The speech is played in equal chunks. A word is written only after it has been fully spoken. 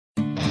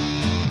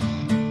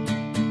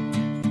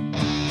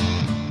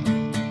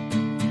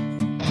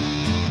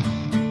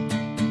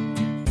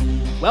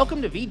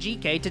Welcome to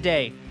VGK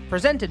Today,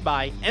 presented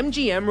by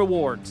MGM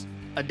Rewards,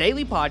 a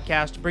daily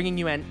podcast bringing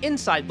you an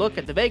inside look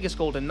at the Vegas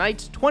Golden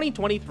Knights'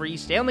 2023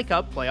 Stanley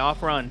Cup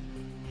playoff run.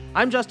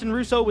 I'm Justin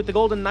Russo with the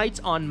Golden Knights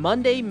on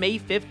Monday, May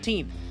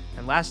 15th,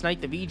 and last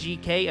night the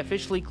VGK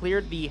officially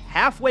cleared the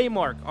halfway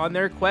mark on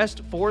their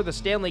quest for the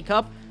Stanley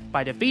Cup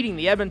by defeating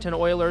the Edmonton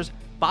Oilers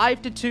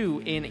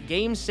 5-2 in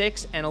Game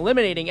 6 and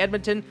eliminating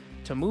Edmonton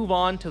to move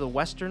on to the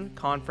Western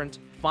Conference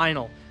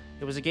Final.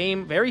 It was a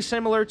game very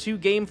similar to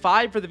Game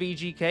 5 for the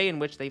VGK, in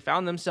which they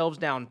found themselves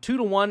down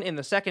 2-1 in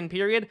the second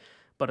period,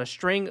 but a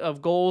string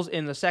of goals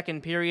in the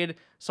second period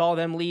saw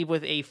them leave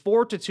with a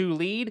 4-2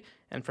 lead,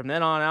 and from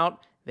then on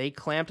out, they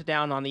clamped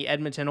down on the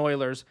Edmonton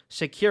Oilers,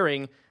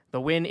 securing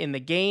the win in the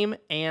game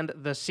and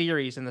the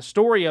series. And the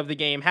story of the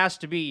game has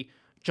to be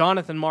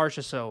Jonathan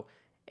Marchessault.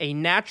 A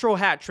natural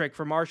hat trick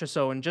for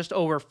Marchessault in just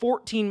over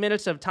 14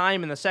 minutes of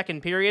time in the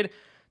second period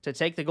to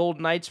take the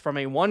Golden Knights from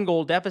a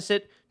 1-goal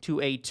deficit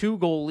to a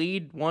 2-goal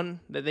lead, one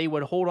that they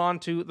would hold on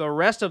to the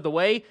rest of the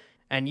way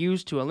and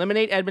use to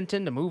eliminate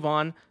Edmonton to move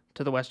on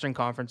to the Western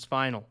Conference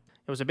Final.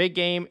 It was a big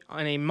game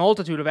in a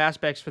multitude of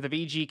aspects for the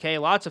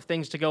VGK, lots of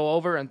things to go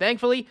over, and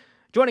thankfully,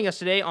 joining us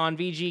today on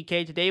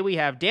VGK Today, we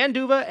have Dan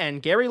Duva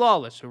and Gary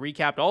Lawless, who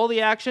recapped all the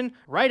action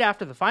right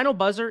after the final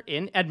buzzer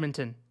in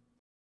Edmonton.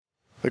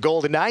 The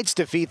Golden Knights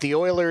defeat the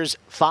Oilers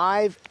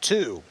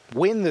 5-2,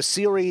 win the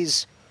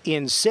series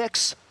in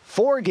 6,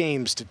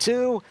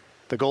 4-2.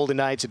 The Golden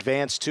Knights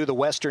advance to the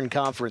Western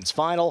Conference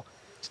Final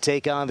to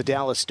take on the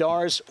Dallas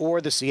Stars or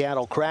the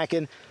Seattle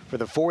Kraken for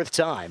the fourth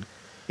time.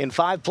 In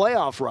 5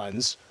 playoff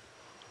runs,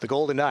 the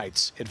Golden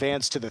Knights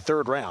advance to the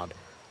third round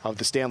of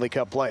the Stanley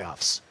Cup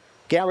playoffs.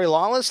 Gary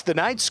Lawless, the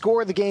Knights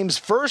scored the game's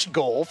first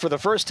goal for the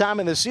first time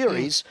in the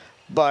series,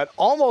 but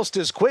almost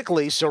as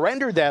quickly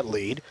surrendered that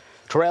lead,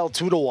 trailed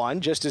 2-1,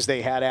 just as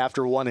they had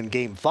after one in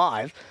Game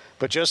 5.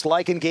 But just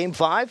like in Game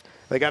 5,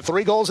 they got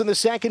 3 goals in the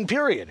second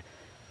period,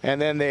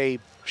 and then they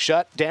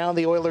shut down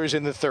the Oilers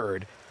in the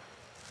third.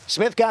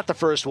 Smith got the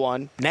first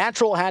one,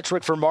 natural hat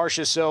trick for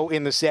Marchessault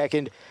in the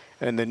second,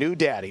 and the new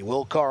daddy,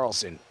 Will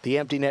Karlsson, the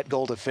empty net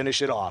goal to finish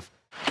it off.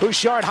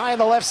 Bouchard high on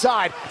the left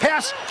side.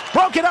 Pass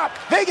broken up.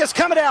 Vegas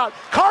coming out.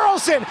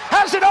 Karlsson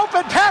has an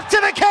open path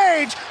to the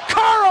cage.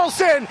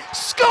 Karlsson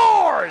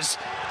scores!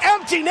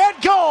 Empty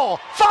net goal.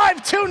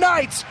 5-2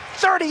 Knights.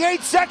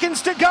 38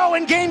 seconds to go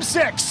in Game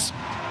 6.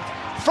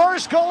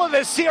 First goal of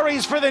the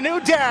series for the new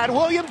dad,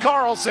 William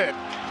Karlsson.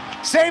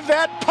 Save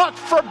that puck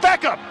for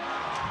Beckham.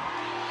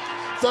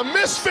 The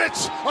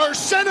Misfits are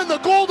sending the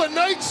Golden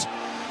Knights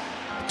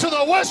to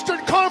the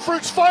Western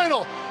Conference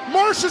Final.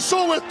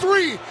 Marchessault with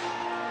 3,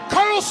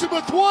 Karlsson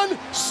with 1,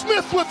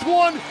 Smith with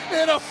 1,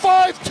 and a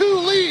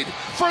 5-2 lead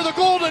for the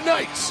Golden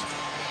Knights.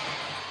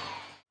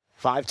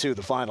 5-2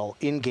 the final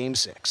in Game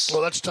 6.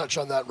 Well, let's touch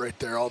on that right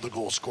there. All the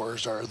goal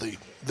scorers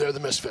they're the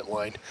Misfit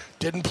line.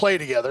 Didn't play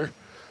together,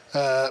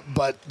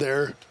 but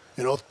they're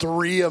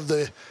 3 of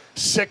the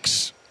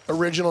 6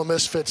 original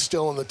Misfits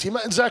still on the team.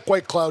 And Zach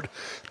Whitecloud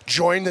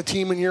joined the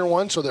team in year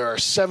 1, so there are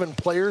 7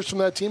 players from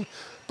that team.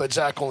 But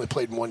Zach only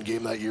played in 1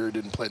 game that year,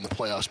 didn't play in the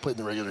playoffs, played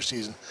in the regular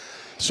season.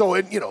 So,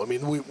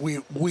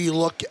 we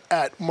look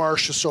at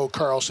Marchessault,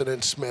 Karlsson,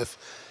 and Smith.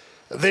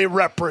 They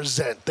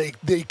represent.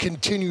 They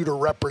continue to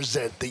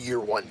represent the year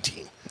 1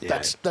 team.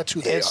 Yeah. That's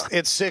who they are.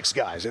 It's 6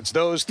 guys. It's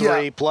those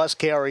 3 plus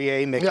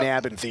Carrier,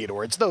 McNabb, and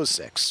Theodore. It's those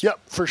 6. Yep,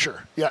 for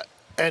sure. Yeah,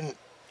 and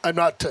I'm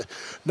not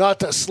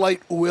to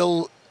slight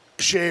Will,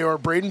 Shea, or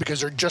Braden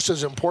because they're just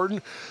as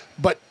important,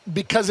 but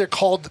because they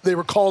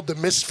were called the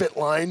Misfit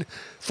line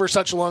for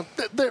such a long,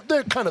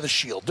 they're kind of the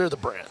shield. They're the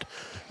brand.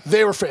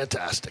 They were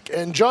fantastic.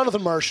 And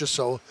Jonathan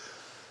Marchessault,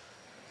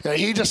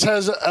 he just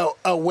has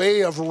a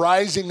way of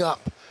rising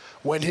up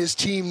when his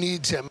team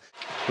needs him.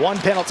 1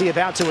 penalty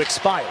about to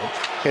expire.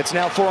 It's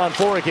now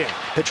 4-on-4 again.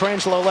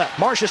 Pietrangelo left.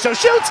 Marchessault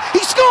shoots. He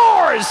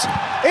scores!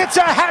 It's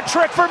a hat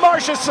trick for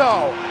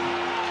Marchessault.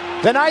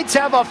 The Knights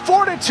have a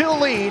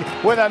 4-2 lead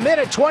with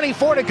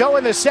 1:24 to go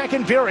in the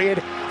second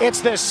period. It's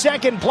the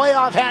second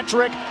playoff hat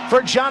trick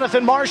for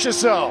Jonathan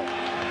Marchessault.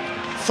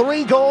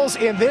 3 goals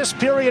in this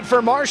period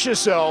for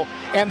Marchessault,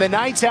 and the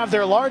Knights have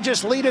their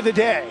largest lead of the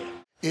day.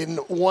 In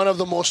one of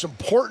the most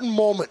important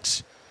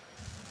moments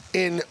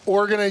in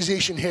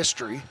organization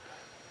history,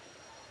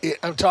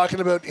 I'm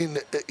talking about in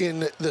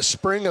the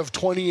spring of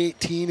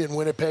 2018 in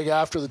Winnipeg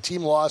after the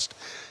team lost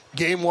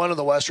Game 1 of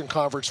the Western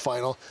Conference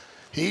Final.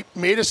 He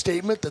made a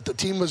statement that the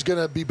team was going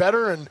to be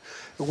better and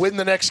win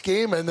the next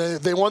game, and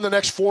they won the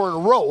next 4 in a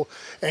row,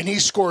 and he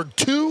scored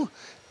 2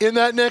 in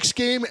that next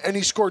game, and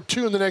he scored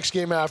 2 in the next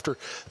game after.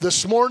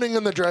 This morning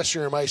in the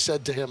dressing room, I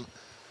said to him,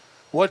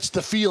 "What's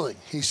the feeling?"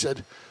 He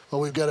said, "Well,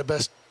 we've got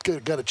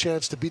a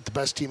chance to beat the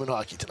best team in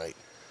hockey tonight."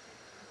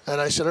 And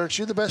I said, "Aren't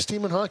you the best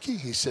team in hockey?"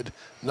 He said,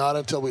 "Not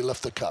until we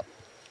lift the cup."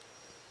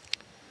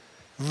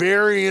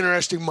 Very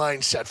interesting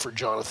mindset for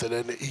Jonathan.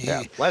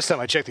 And last time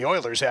I checked, the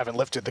Oilers haven't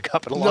lifted the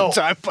cup in a long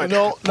time. But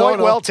no.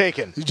 Well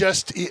taken.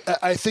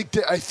 I think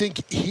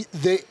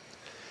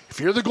if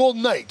you're the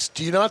Golden Knights,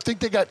 do you not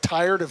think they got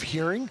tired of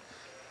hearing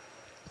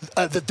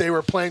that they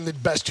were playing the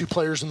best 2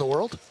 players in the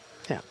world?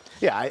 Yeah.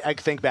 Yeah, I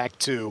think back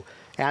to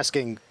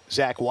asking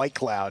Zach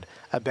Whitecloud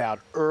about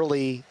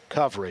early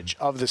coverage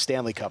of the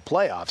Stanley Cup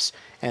playoffs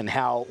and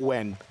how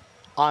when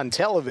on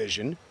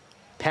television,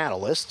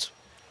 panelists,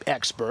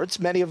 experts,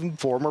 many of them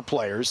former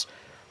players,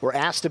 were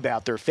asked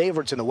about their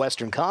favorites in the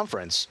Western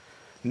Conference,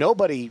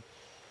 nobody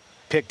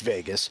picked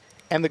Vegas,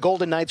 and the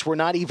Golden Knights were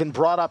not even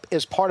brought up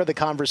as part of the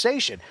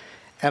conversation.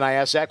 And I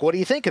asked Zach, what do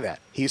you think of that?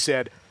 He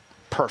said,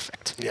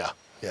 perfect. Yeah.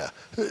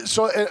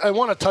 So I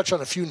want to touch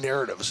on a few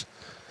narratives.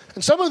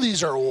 And some of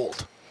these are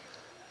old.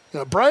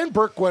 Brian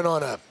Burke went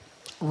on a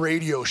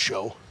radio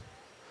show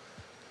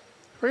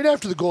right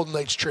after the Golden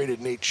Knights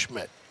traded Nate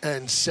Schmidt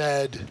and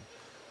said,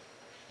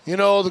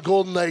 the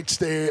Golden Knights,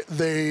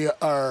 they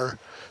are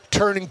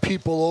turning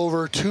people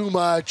over too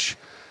much.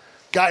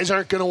 Guys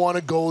aren't going to want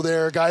to go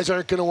there. Guys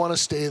aren't going to want to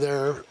stay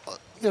there.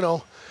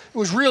 It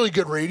was really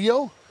good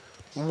radio.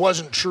 It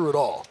wasn't true at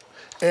all.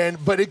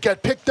 But it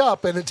got picked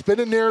up, and it's been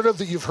a narrative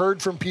that you've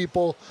heard from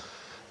people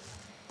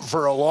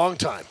for a long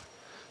time.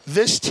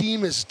 This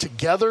team is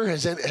together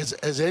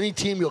as any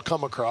team you'll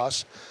come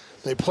across.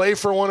 They play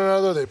for one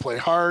another. They play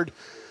hard.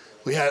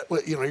 You're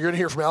going to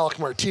hear from Alec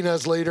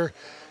Martinez later.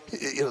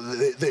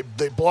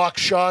 They block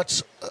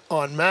shots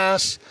en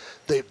masse.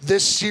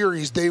 This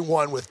series they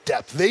won with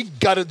depth. They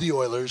gutted the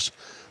Oilers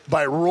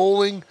by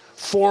rolling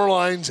 4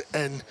 lines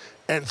and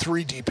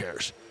 3 D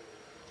pairs.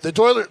 The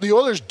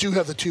Oilers do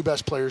have the 2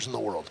 best players in the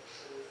world,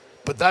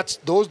 but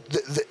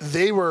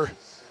they were,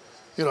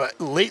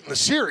 late in the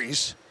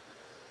series.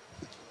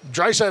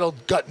 Draisaitl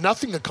got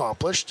nothing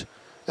accomplished.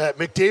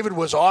 McDavid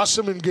was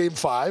awesome in Game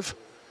 5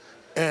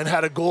 and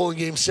had a goal in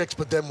Game 6,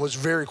 but then was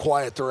very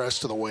quiet the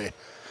rest of the way.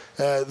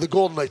 The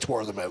Golden Knights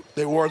wore them out.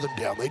 They wore them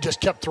down. They just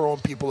kept throwing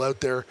people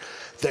out there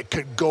that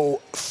could go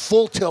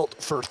full tilt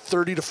for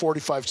 30 to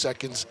 45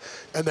 seconds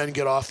and then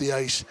get off the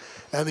ice.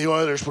 And the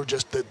Oilers were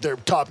their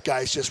top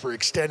guys just were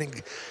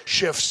extending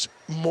shifts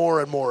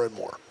more and more and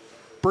more.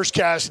 Bruce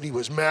Cassidy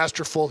was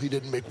masterful. He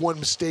didn't make one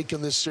mistake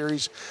in this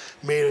series.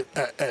 Made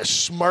a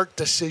smart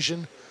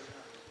decision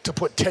to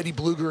put Teddy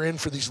Bluger in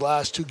for these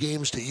last 2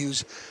 games to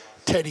use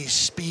Teddy's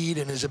speed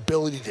and his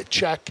ability to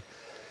check.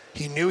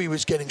 He knew he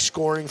was getting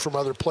scoring from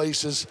other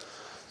places.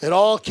 It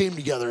all came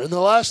together. And the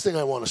last thing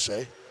I want to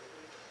say,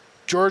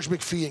 George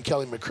McPhee and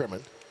Kelly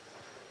McCrimmon,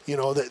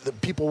 the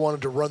people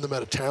wanted to run them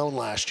out of town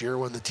last year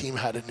when the team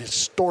had an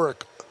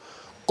historic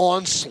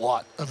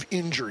onslaught of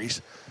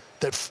injuries.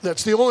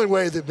 That's the only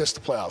way they missed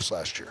the playoffs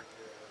last year.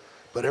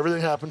 But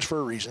everything happens for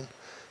a reason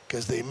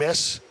because they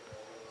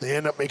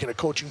end up making a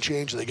coaching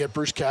change. They get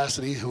Bruce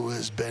Cassidy,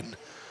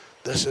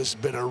 this has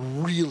been a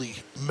really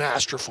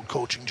masterful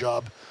coaching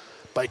job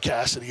by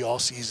Cassidy all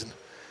season.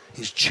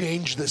 He's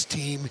changed this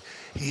team.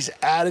 He's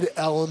added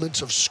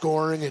elements of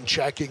scoring and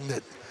checking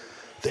that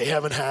they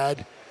haven't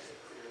had.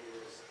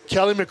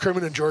 Kelly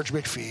McCrimmon and George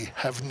McPhee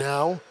have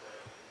now,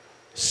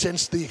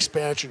 since the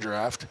expansion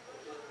draft,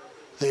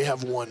 they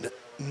have won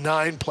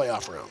 9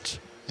 playoff rounds.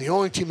 The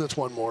only team that's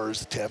won more is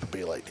the Tampa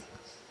Bay Lightning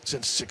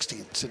since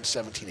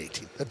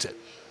 17-18. That's it.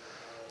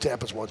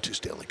 Tampa's won 2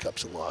 Stanley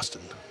Cups and lost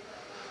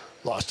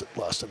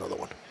another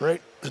one,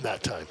 right? In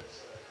that time.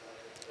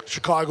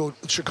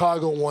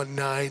 Chicago won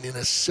 9 in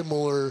a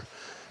similar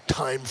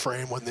time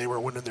frame when they were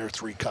winning their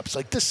 3 cups.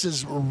 This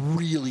is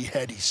really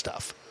heady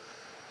stuff.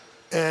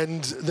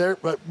 And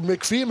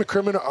McPhee and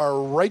McCrimmon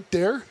are right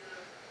there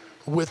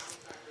with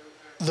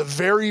the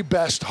very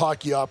best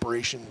hockey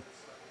operation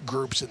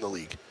groups in the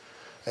league.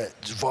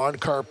 Von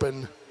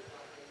Karpen,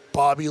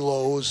 Bobby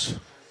Lowe's,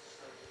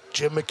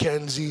 Jim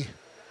McKenzie,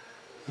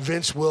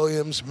 Vince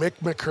Williams, Mick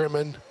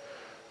McCrimmon.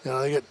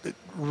 They got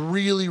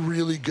really,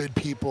 really good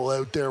people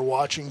out there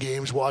watching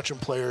games, watching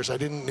players. I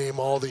didn't name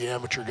all the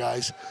amateur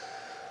guys.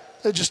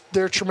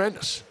 They're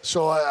tremendous.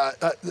 So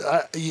I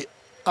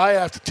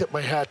have to tip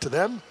my hat to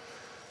them.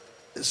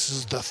 This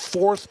is the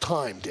 4th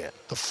time, Dan,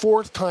 the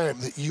 4th time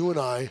that you and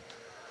I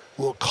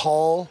will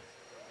call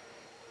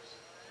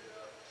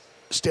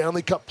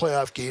Stanley Cup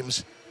playoff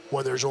games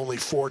when there's only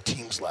 4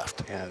 teams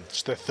left. Yeah,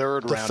 it's the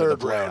third round of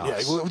the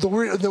playoffs.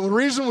 Yeah. The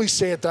reason we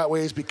say it that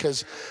way is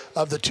because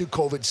of the 2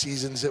 COVID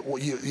seasons. It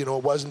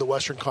wasn't the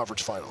Western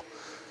Conference Final.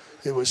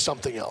 It was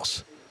something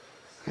else.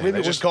 Yeah,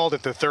 they just called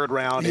it the third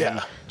round in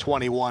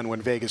 21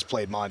 when Vegas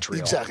played Montreal.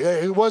 Exactly.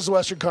 It was the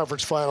Western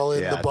Conference Final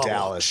in the bubble.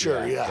 Dallas.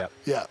 Sure, yeah.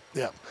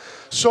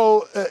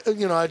 So,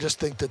 I just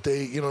think that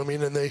they,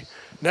 and they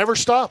never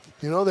stop.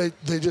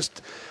 They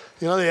just,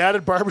 they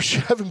added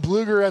Barbashev and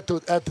Bluger at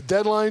the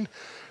deadline.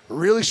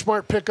 Really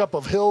smart pickup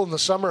of Hill in the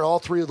summer. All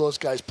 3 of those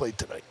guys played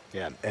tonight.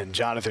 Yeah, and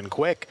Jonathan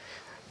Quick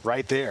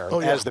right there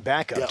as the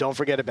backup. Yeah. Don't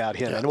forget about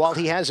him. Yeah. And while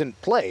he hasn't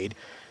played,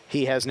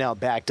 he has now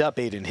backed up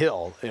Adin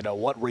Hill.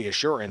 What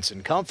reassurance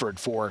and comfort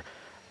for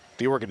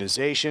the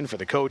organization, for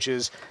the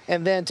coaches,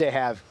 and then to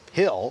have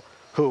Hill,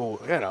 who,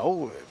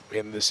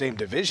 in the same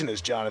division as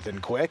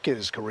Jonathan Quick,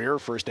 his career,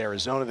 first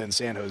Arizona, then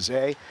San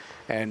Jose.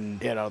 And,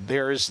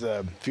 there's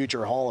the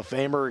future Hall of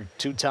Famer,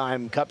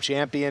 2-time Cup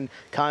champion,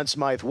 Conn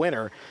Smythe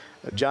winner.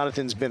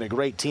 Jonathan's been a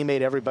great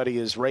teammate. Everybody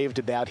has raved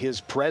about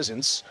his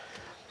presence,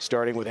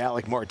 starting with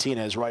Alec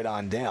Martinez right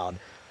on down.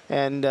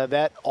 And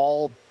that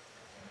all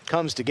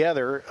comes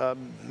together,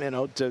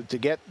 to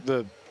get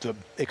the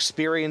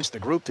experience, the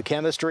group, the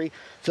chemistry.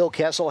 Phil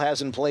Kessel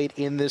hasn't played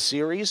in this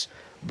series.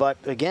 But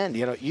again,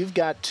 you've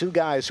got two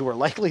guys who are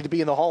likely to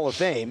be in the Hall of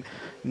Fame.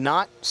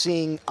 Not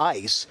seeing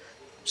ice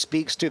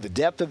speaks to the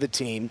depth of the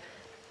team.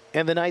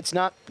 And the Knights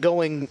not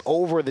going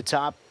over the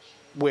top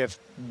with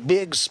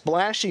big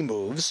splashy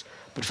moves,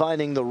 but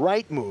finding the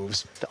right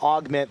moves to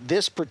augment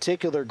this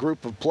particular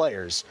group of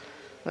players.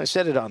 I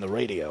said it on the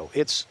radio.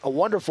 It's a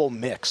wonderful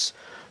mix.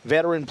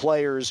 Veteran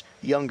players,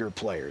 younger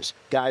players,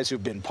 guys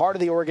who've been part of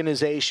the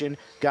organization,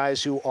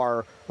 guys who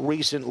are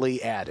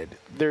recently added.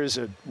 There's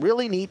a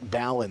really neat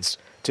balance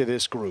to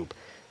this group.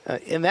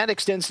 And that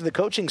extends to the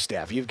coaching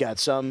staff. You've got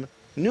some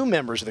new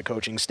members of the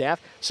coaching staff,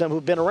 some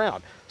who've been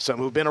around, some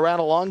who've been around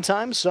a long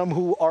time, some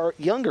who are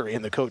younger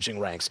in the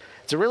coaching ranks.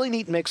 It's a really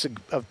neat mix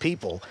of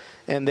people,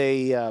 and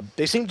they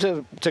seem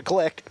to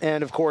click.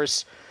 And, of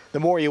course,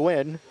 the more you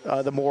win,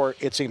 the more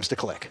it seems to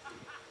click.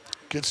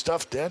 Good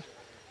stuff, Dan.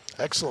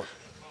 Excellent.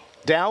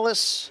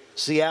 Dallas,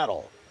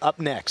 Seattle, up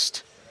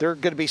next. There are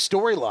going to be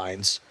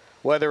storylines,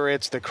 whether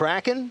it's the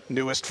Kraken,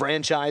 newest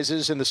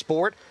franchises in the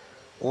sport,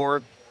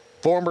 or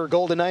former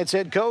Golden Knights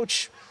head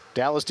coach.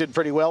 Dallas did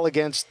pretty well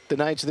against the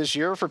Knights this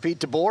year for Pete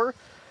DeBoer.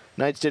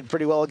 Knights did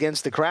pretty well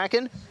against the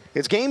Kraken.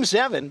 It's Game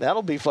 7.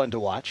 That'll be fun to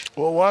watch.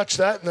 We'll watch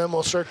that, and then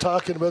we'll start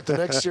talking about the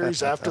next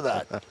series after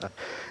that.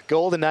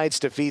 Golden Knights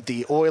defeat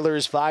the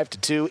Oilers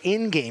 5-2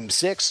 in Game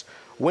 6,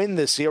 win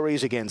the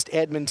series against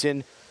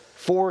Edmonton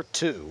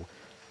 4-2.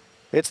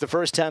 It's the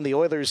first time the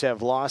Oilers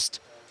have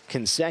lost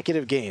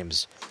consecutive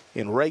games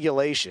in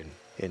regulation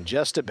in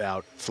just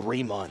about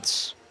 3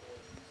 months.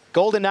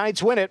 Golden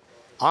Knights win it.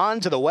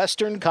 On to the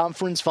Western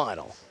Conference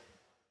Final.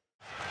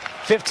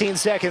 15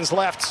 seconds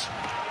left.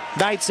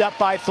 Knights up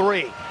by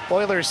 3.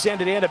 Oilers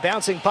send it in, a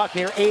bouncing puck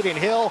near Adin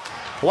Hill.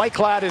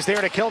 Whitecloud is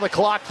there to kill the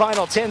clock.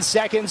 Final 10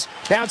 seconds.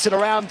 Bounce it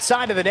around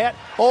side of the net.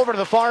 Over to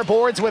the far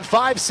boards with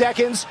 5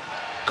 seconds.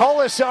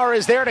 Karlsson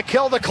is there to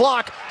kill the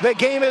clock. The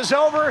game is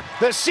over.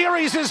 The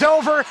series is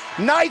over.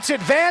 Knights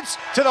advance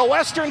to the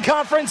Western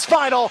Conference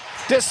Final.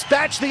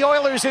 Dispatch the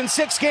Oilers in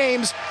 6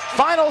 games.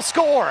 Final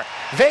score,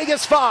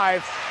 Vegas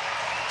 5,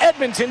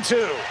 Edmonton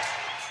 2.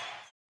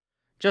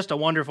 Just a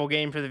wonderful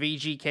game for the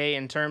VGK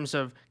in terms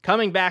of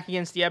coming back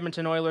against the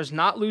Edmonton Oilers,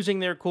 not losing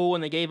their cool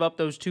when they gave up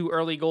those 2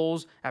 early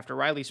goals after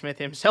Reilly Smith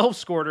himself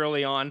scored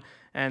early on,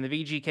 and the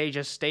VGK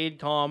just stayed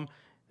calm.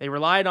 They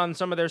relied on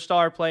some of their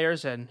star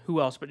players, and who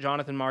else but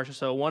Jonathan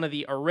Marchessault, one of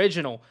the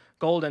original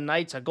Golden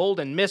Knights, a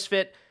golden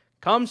misfit,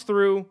 comes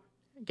through,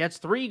 gets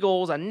 3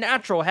 goals, a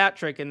natural hat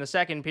trick in the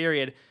second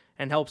period,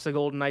 and helps the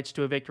Golden Knights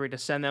to a victory to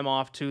send them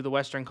off to the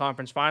Western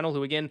Conference Final,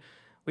 who again,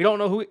 we don't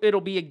know who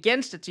it'll be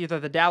against. It's either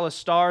the Dallas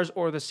Stars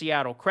or the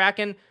Seattle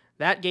Kraken.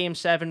 That Game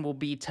 7 will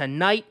be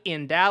tonight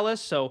in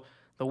Dallas, so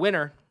the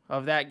winner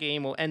of that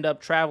game will end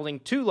up traveling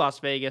to Las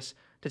Vegas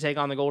to take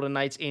on the Golden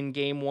Knights in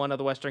Game 1 of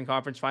the Western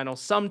Conference Final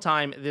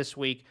sometime this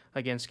week.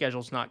 Again,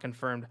 schedule's not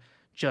confirmed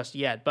just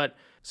yet. But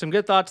some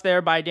good thoughts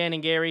there by Dan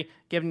and Gary,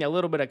 giving you a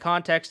little bit of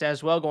context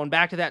as well, going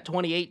back to that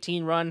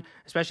 2018 run,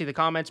 especially the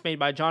comments made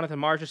by Jonathan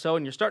Marchessault,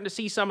 and you're starting to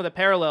see some of the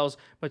parallels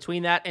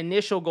between that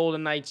initial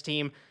Golden Knights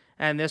team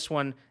and this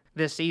one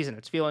this season.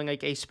 It's feeling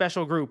like a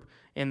special group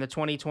in the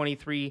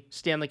 2023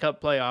 Stanley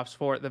Cup playoffs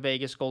for the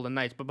Vegas Golden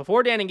Knights. But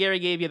before Dan and Gary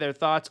gave you their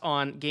thoughts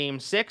on Game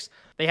 6,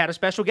 they had a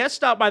special guest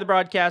stop by the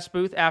broadcast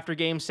booth after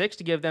Game 6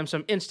 to give them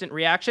some instant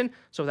reaction.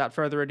 So without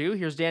further ado,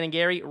 here's Dan and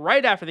Gary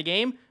right after the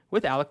game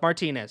with Alec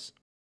Martinez.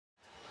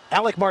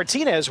 Alec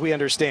Martinez, we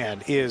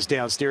understand, is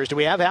downstairs. Do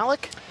we have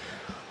Alec?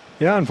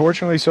 Yeah,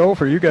 unfortunately so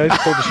for you guys.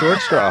 Pulled the short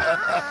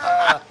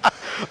straw.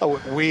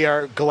 We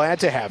are glad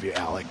to have you,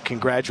 Alec.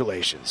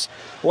 Congratulations.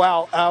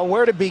 Well,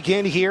 where to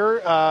begin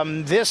here?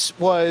 This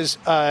was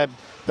the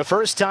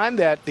first time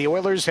that the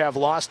Oilers have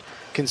lost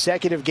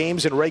consecutive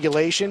games in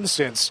regulation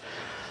since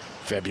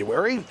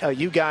February.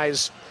 You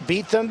guys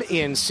beat them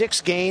in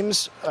 6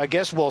 games. I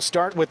guess we'll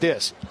start with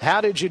this.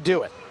 How did you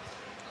do it?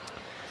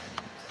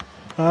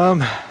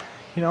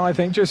 I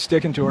think just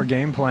sticking to our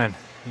game plan.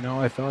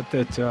 I thought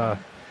that,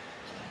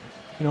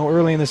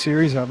 early in the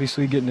series,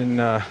 obviously getting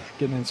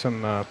in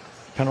some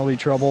penalty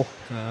trouble.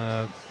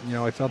 I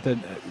thought that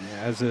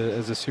as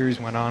the series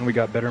went on, we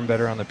got better and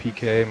better on the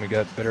PK, and we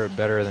got better and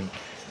better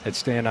at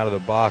staying out of the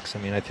box. I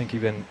mean, I think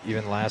even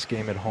last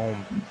game at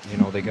home,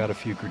 they got a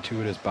few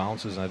gratuitous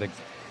bounces, and I think,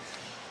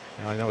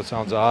 I know it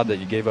sounds odd that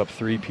you gave up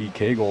 3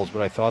 PK goals,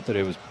 but I thought that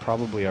it was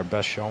probably our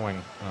best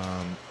showing,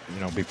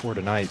 before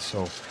tonight.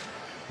 So,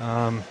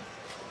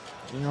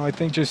 I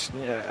think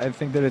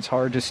that it's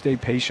hard to stay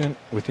patient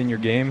within your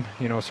game.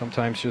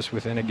 Sometimes just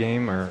within a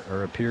game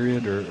or a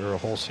period or a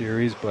whole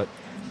series. But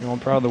I'm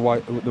proud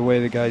of the way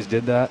the guys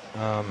did that.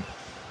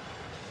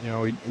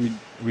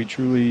 We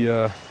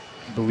truly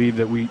believe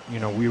that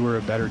we were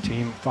a better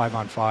team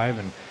 5-on-5,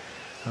 and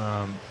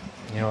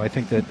I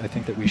think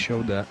that we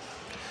showed that.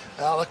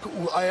 Alec,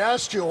 I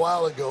asked you a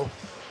while ago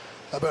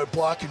about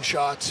blocking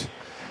shots,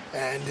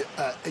 and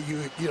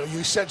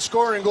you said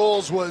scoring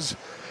goals was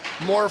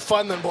more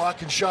fun than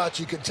blocking shots.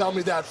 You can tell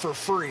me that for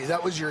free.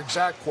 That was your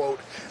exact quote.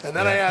 And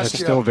then I asked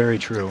that's you. Still very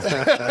true.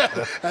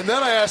 And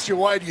then I asked you,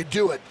 why do you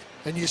do it?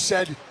 And you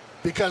said,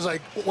 because I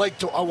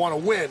want to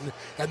win,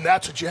 and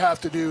that's what you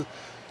have to do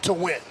to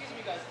win.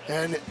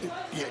 And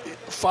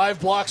 5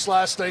 blocks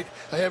last night.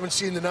 I haven't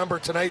seen the number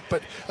tonight,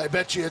 but I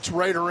bet you it's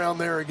right around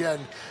there again.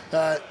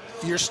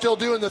 You're still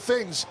doing the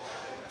things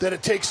that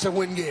it takes to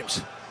win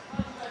games.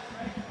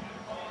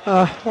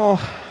 Well,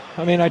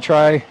 I mean, I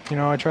try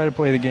to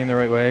play the game the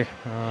right way.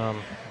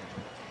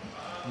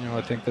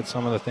 I think that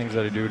some of the things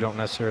that I do don't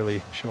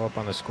necessarily show up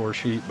on the score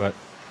sheet, but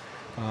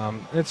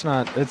it's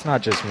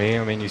not just me.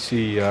 I mean, you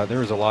see, there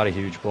was a lot of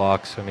huge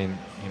blocks. I mean,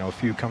 a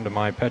few come to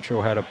mind.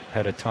 Petro had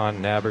a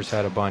ton. Nabbers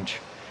had a bunch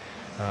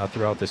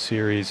throughout the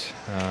series.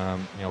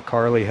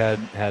 Carly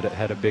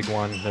had a big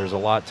one. There's a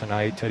lot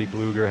tonight. Teddy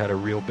Bluger had a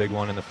real big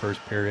one in the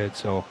first period.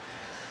 So,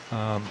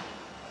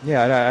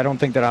 I don't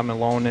think that I'm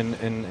alone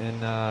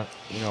in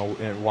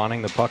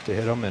wanting the puck to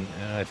hit them, and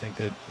I think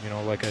that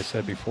like I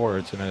said before,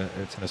 it's an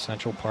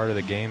essential part of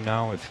the game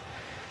now. If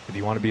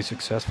you want to be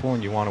successful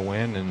and you want to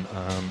win, and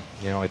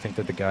I think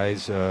that the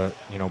guys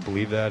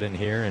believe that in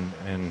here,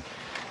 and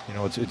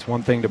it's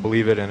one thing to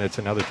believe it, and it's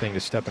another thing to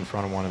step in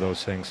front of one of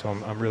those things. So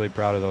I'm really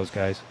proud of those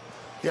guys.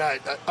 Yeah,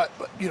 I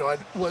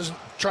wasn't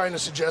trying to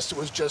suggest it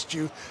was just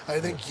you. I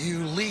think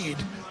you lead,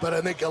 but I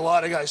think a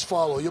lot of guys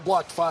follow. You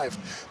blocked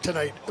 5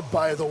 tonight,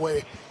 by the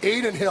way.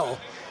 Aiden Hill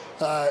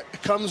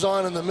comes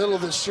on in the middle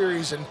of this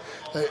series, and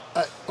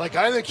I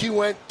think he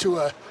went to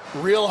a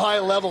real high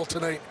level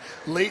tonight,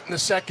 late in the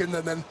second,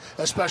 and then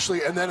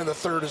in the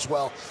third as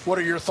well. What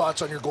are your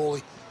thoughts on your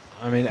goalie?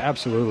 I mean,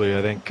 absolutely.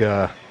 I think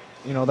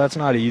that's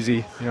not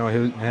easy.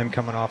 Him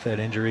coming off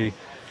that injury,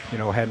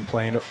 hadn't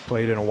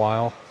played in a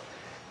while.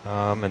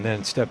 And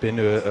then step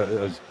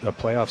into a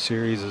playoff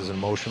series as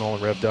emotional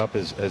and revved up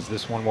as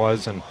this one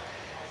was, and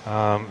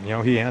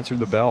he answered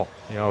the bell.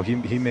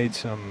 He made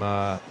some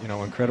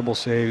incredible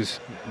saves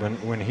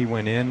when he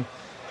went in.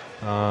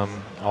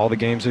 All the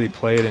games that he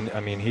played, and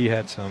I mean, he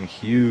had some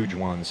huge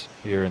ones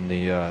here in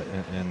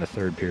the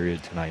third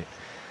period tonight.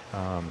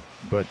 I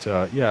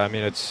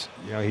mean, it's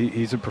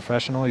he's a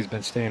professional. He's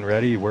been staying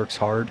ready. He works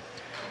hard.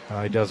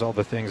 He does all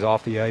the things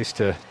off the ice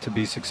to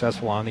be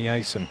successful on the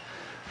ice, and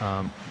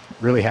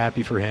really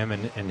happy for him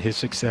and his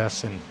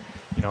success, and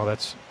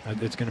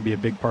it's going to be a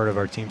big part of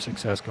our team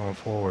success going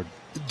forward.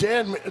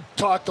 Dan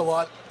talked a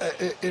lot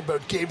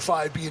about Game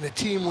 5 being a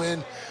team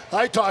win.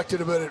 I talked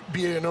about it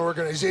being an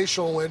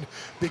organizational win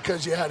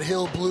because you had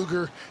Hill,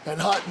 Bluger, and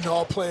Hutton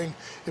all playing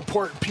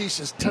important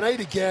pieces. Tonight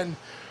again,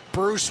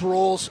 Bruce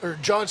rolls, or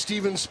John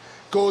Stevens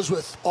goes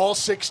with all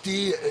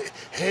 6D.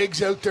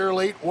 Haig's out there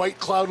late, White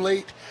Cloud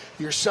late,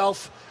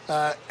 yourself,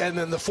 and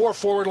then the 4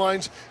 forward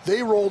lines,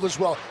 they rolled as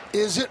well.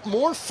 Is it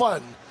more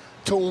fun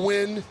to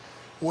win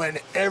when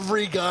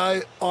every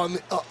guy on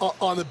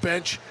the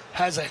bench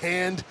has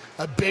a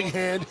big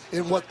hand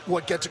in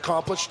what gets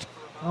accomplished?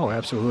 Oh,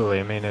 absolutely.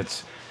 I mean,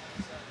 it's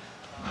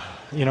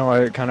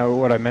kind of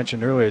what I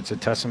mentioned earlier. It's a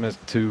testament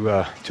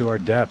to our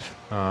depth.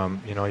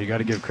 You got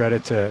to give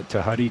credit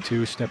to Huddy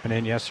too, stepping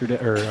in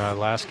yesterday or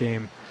last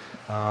game.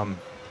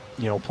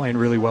 Playing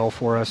really well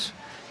for us.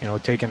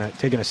 Taking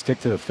a stick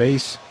to the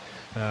face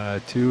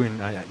too, and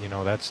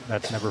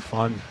that's never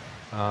fun.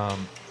 I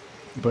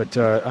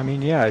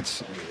mean, yeah,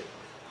 it's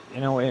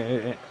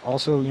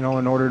also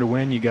in order to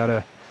win, you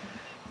kind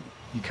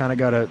of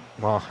gotta.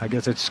 Well, I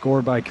guess it's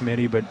scored by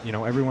committee, but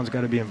everyone's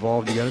got to be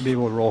involved. You got to be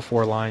able to roll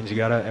 4 lines.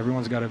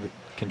 Everyone's got to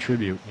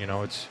contribute.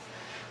 It's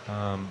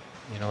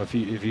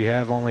if you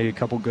have only a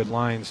couple good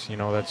lines,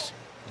 that's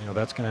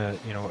gonna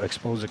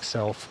expose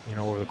itself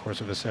over the course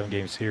of a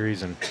 7-game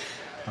series. And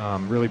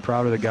really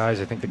proud of the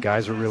guys. I think the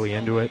guys are really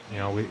into it.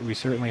 We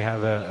certainly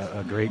have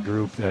a great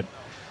group that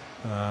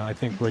I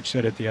think Butch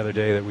said it the other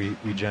day that we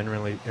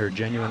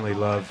genuinely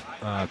love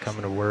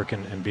coming to work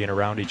and being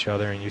around each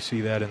other, and you see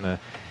that in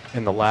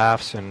the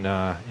laughs and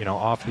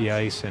off the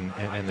ice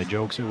and the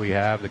jokes that we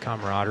have, the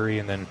camaraderie,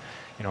 and then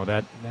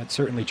that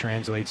certainly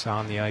translates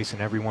on the ice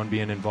and everyone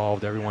being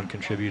involved, everyone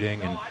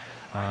contributing, and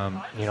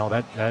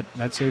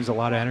that saves a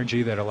lot of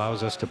energy that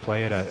allows us to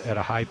play at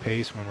a high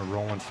pace when we're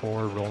rolling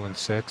 4, rolling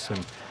 6,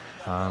 and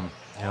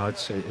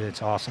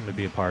it's awesome to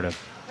be a part of.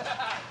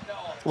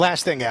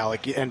 Last thing,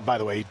 Alec, and by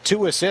the way,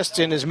 2 assists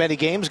in as many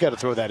games. Got to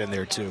throw that in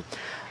there too.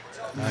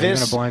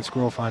 Even a blind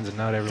squirrel finds a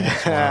nut every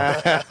once in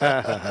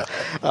a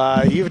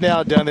while. You've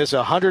now done this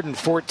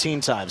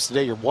 114 times.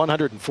 Today, your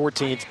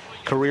 114th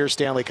career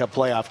Stanley Cup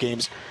playoff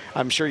games.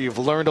 I'm sure you've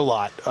learned a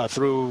lot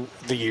through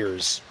the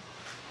years.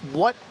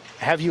 What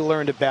have you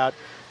learned about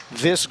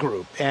this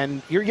group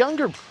and your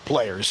younger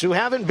players who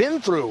haven't been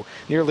through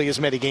nearly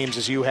as many games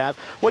as you have?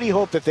 What do you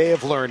hope that they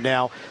have learned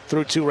now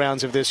through 2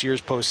 rounds of this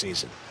year's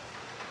postseason?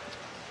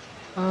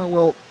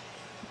 I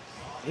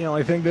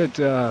think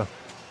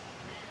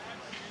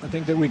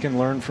that we can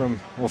learn from,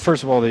 well,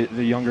 first of all,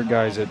 the younger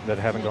guys that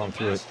haven't gone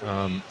through it.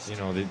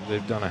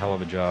 They've done a hell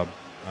of a job.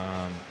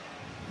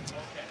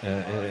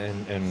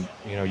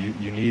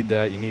 You need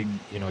that. You need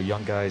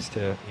young guys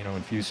to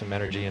infuse some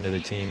energy into the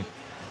team.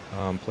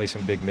 play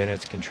some big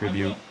minutes,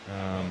 contribute.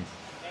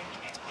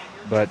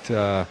 But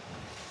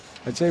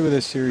I'd say with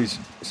this series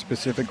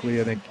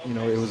specifically, I think,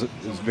 it was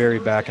very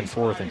back and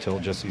forth until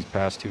just these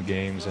past 2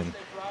 games. And,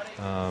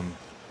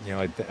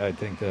 I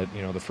think that,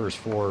 the first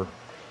 4,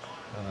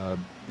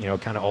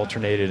 kind of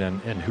alternated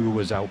and who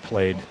was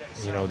outplayed,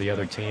 the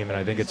other team. And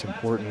I think it's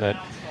important that,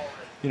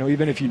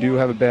 even if you do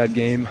have a bad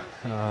game,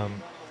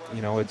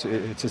 it's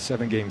a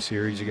 7-game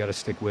series. You got to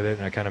stick with it.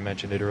 And I kind of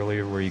mentioned it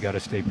earlier where you got to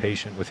stay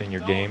patient within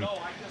your game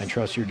and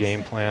trust your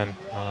game plan.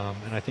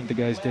 And I think the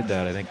guys did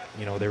that. I think,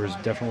 there was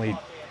definitely,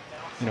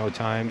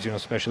 times,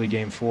 especially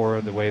game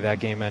 4, the way that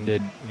game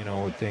ended,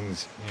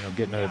 things,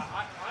 get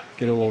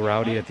a little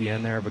rowdy at the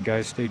end there, but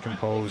guys stayed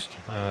composed.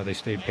 They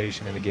stayed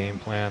patient in the game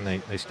plan.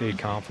 They stayed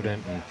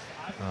confident. And,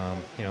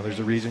 there's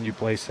a reason you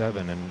play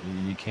 7,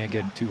 and you can't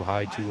get too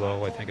high, too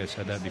low. I think I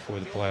said that before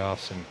the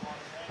playoffs. And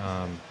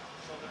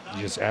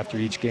just after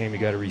each game, you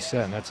got to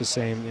reset. And that's the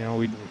same,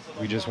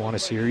 we just won a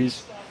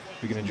series.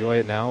 We can enjoy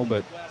it now,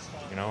 but,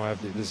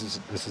 after, this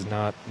is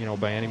not,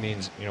 by any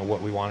means,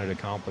 what we wanted to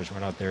accomplish. We're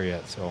not there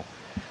yet. So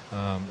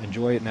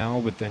enjoy it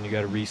now, but then you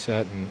got to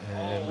reset and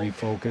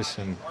refocus,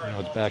 and,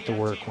 it's back to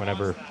work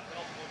whenever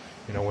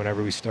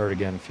we start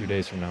again a few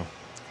days from now.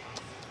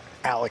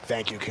 Alec,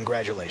 thank you.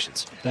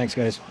 Congratulations. Thanks,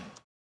 guys.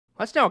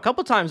 That's now a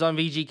couple times on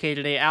VGK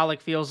today. Alec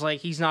feels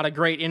like he's not a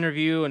great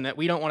interview and that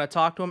we don't want to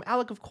talk to him.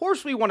 Alec, of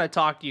course we want to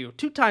talk to you.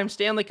 2-time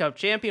Stanley Cup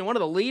champion, one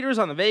of the leaders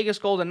on the Vegas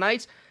Golden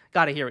Knights.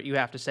 Got to hear what you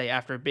have to say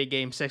after a big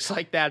Game 6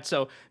 like that.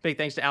 So big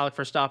thanks to Alec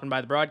for stopping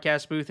by the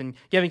broadcast booth and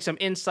giving some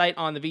insight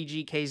on the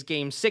VGK's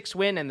Game 6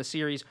 win and the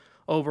series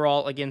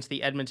overall against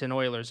the Edmonton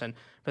Oilers. And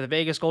for the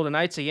Vegas Golden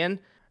Knights, again,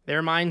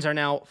 their minds are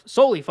now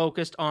solely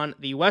focused on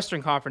the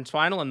Western Conference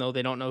Final, and though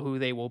they don't know who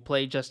they will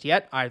play just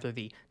yet, either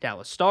the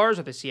Dallas Stars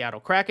or the Seattle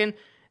Kraken,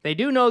 they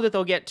do know that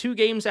they'll get 2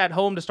 games at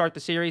home to start the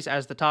series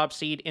as the top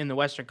seed in the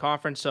Western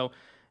Conference. So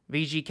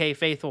VGK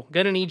faithful,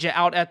 gonna need you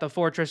out at the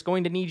Fortress,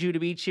 going to need you to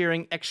be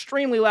cheering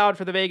extremely loud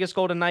for the Vegas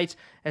Golden Knights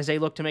as they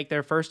look to make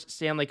their first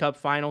Stanley Cup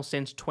final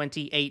since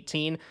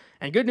 2018.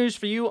 And good news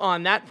for you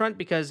on that front,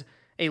 because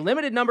a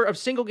limited number of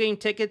single-game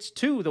tickets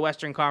to the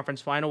Western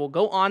Conference Final will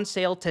go on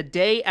sale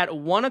today at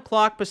 1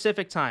 o'clock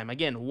Pacific time.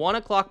 Again, 1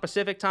 o'clock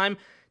Pacific time.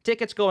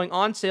 Tickets going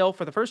on sale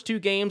for the first 2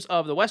 games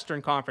of the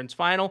Western Conference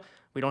Final.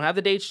 We don't have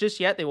the dates just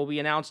yet. They will be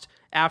announced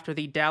after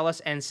the Dallas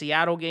and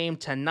Seattle game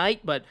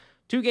tonight, but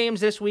 2 games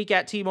this week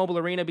at T-Mobile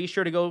Arena. Be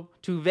sure to go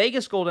to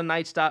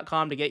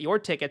VegasGoldenKnights.com to get your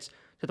tickets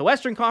to the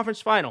Western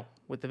Conference Final,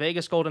 with the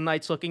Vegas Golden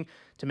Knights looking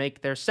to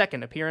make their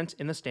second appearance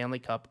in the Stanley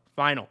Cup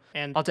Final.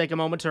 And I'll take a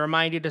moment to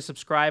remind you to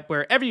subscribe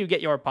wherever you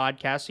get your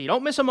podcasts so you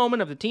don't miss a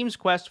moment of the team's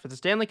quest for the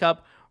Stanley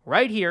Cup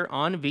right here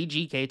on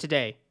VGK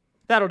Today.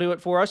 That'll do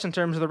it for us in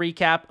terms of the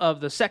recap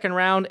of the second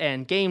round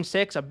and Game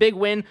 6, a big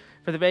win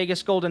for the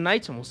Vegas Golden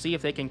Knights, and we'll see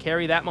if they can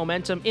carry that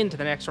momentum into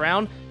the next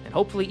round and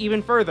hopefully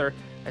even further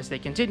as they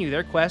continue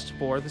their quest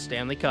for the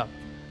Stanley Cup.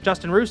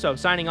 Justin Russo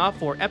signing off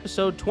for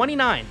episode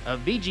 29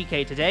 of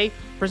VGK Today,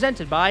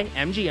 presented by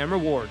MGM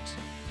Rewards.